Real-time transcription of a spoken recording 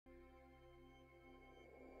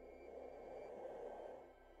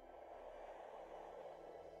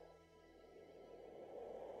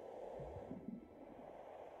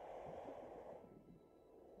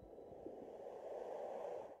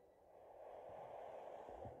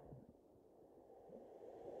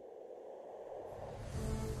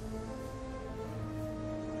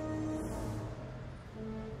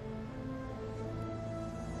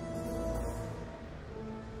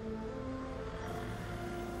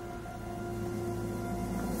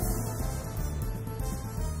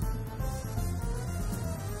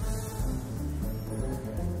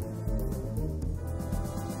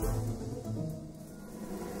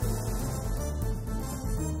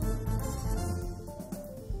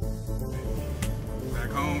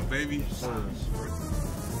baby.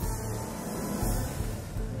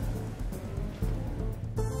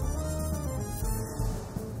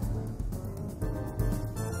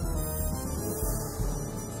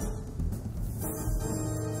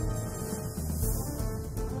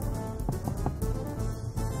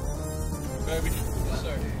 Baby. Yes,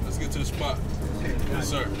 sir. Let's get to the spot. Yes,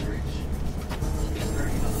 sir.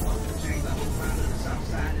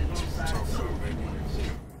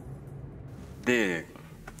 Dig.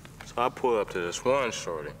 So I pull up to this one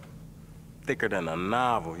shorty, thicker than a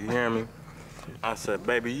novel, you hear me? I said,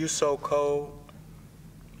 baby, you so cold,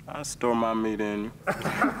 I store my meat in you.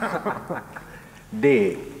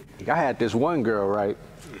 Dig. I had this one girl, right?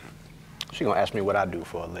 She gonna ask me what I do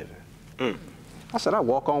for a living. I said, I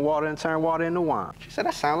walk on water and turn water into wine. She said,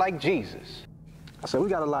 that sound like Jesus. I said, we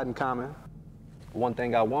got a lot in common. One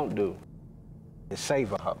thing I won't do is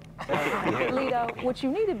save a hoe. Lito, what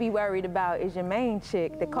you need to be worried about is your main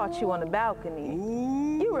chick that caught you on the balcony.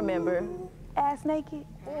 You remember, ass naked?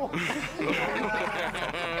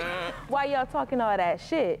 Why y'all talking all that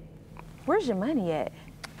shit? Where's your money at?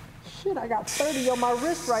 Shit, I got 30 on my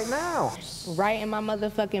wrist right now. Right in my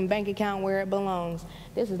motherfucking bank account where it belongs.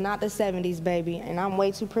 This is not the 70s, baby, and I'm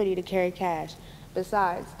way too pretty to carry cash.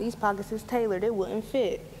 Besides, these pockets is tailored, it wouldn't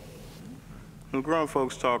fit. When grown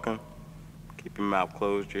folks talking, keep your mouth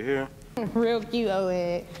closed, you hear? Real cute, old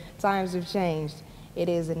head. Times have changed. It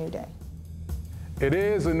is a new day. It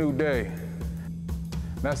is a new day.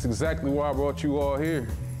 That's exactly why I brought you all here.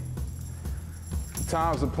 The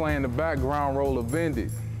times of playing the background role have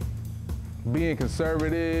ended. Being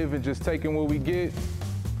conservative and just taking what we get,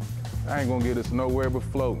 ain't gonna get us nowhere but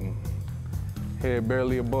floating. Head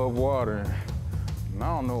barely above water. And I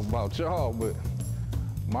don't know about y'all, but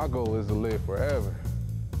my goal is to live forever.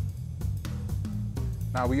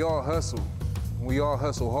 Now, we all hustle. We all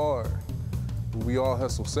hustle hard, but we all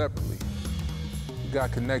hustle separately. We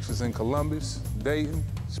got connections in Columbus, Dayton,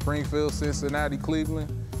 Springfield, Cincinnati,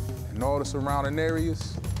 Cleveland, and all the surrounding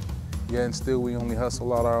areas. Yet and still, we only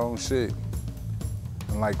hustle out our own shit.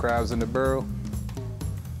 And like crabs in the barrel,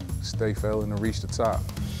 stay failing to reach the top.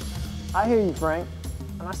 I hear you, Frank,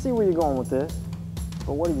 and I see where you're going with this.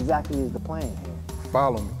 But what exactly is the plan here?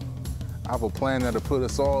 Follow me. I have a plan that'll put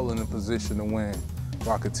us all in a position to win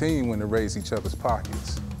while continuing to raise each other's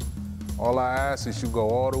pockets. All I ask is you go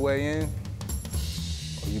all the way in,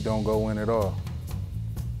 or you don't go in at all.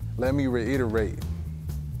 Let me reiterate.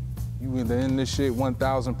 You either in this shit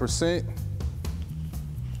 1,000%,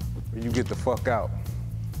 or you get the fuck out.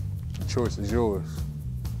 The choice is yours.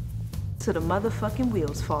 Till the motherfucking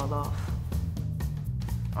wheels fall off.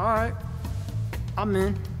 All right, I'm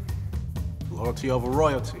in. Loyalty over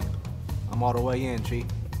royalty. I'm all the way in, G. Hey,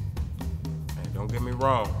 don't get me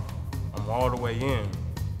wrong, I'm all the way in.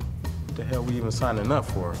 What the hell we even signing up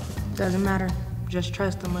for? Doesn't matter. Just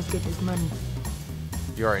trust him. Let's get this money.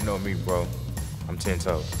 You already know me, bro. I'm 10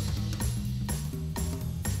 toes.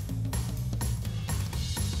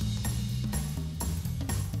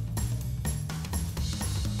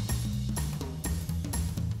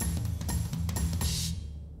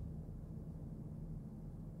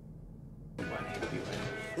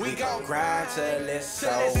 We gon' grind till it's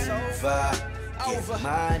over. Get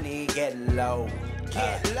money, get low.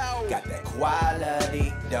 Got that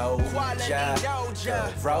quality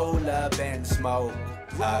doja. Roll up and smoke.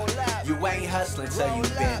 You ain't hustling till you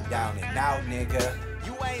been down and out, nigga.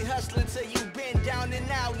 You ain't hustling till you been down and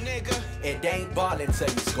out, nigga. It ain't ballin' till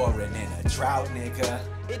you scoring in a drought, nigga.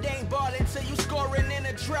 It ain't ballin' till you scoring in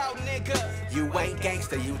a drought, nigga. You ain't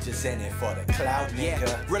gangster, you just in it for the clout, nigga.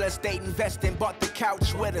 Yeah. Real estate investing, bought the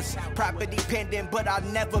couch with us. Property pending, but I'll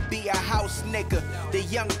never be a house nigga. The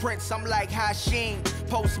young prince, I'm like Hashim.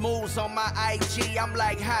 Post moves on my IG, I'm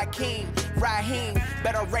like Hakeem. Raheem,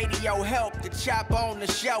 better radio help. The chopper on the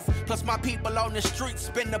shelf. Plus my people on the street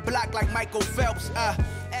spin the block like Michael Phelps.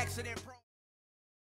 Accident.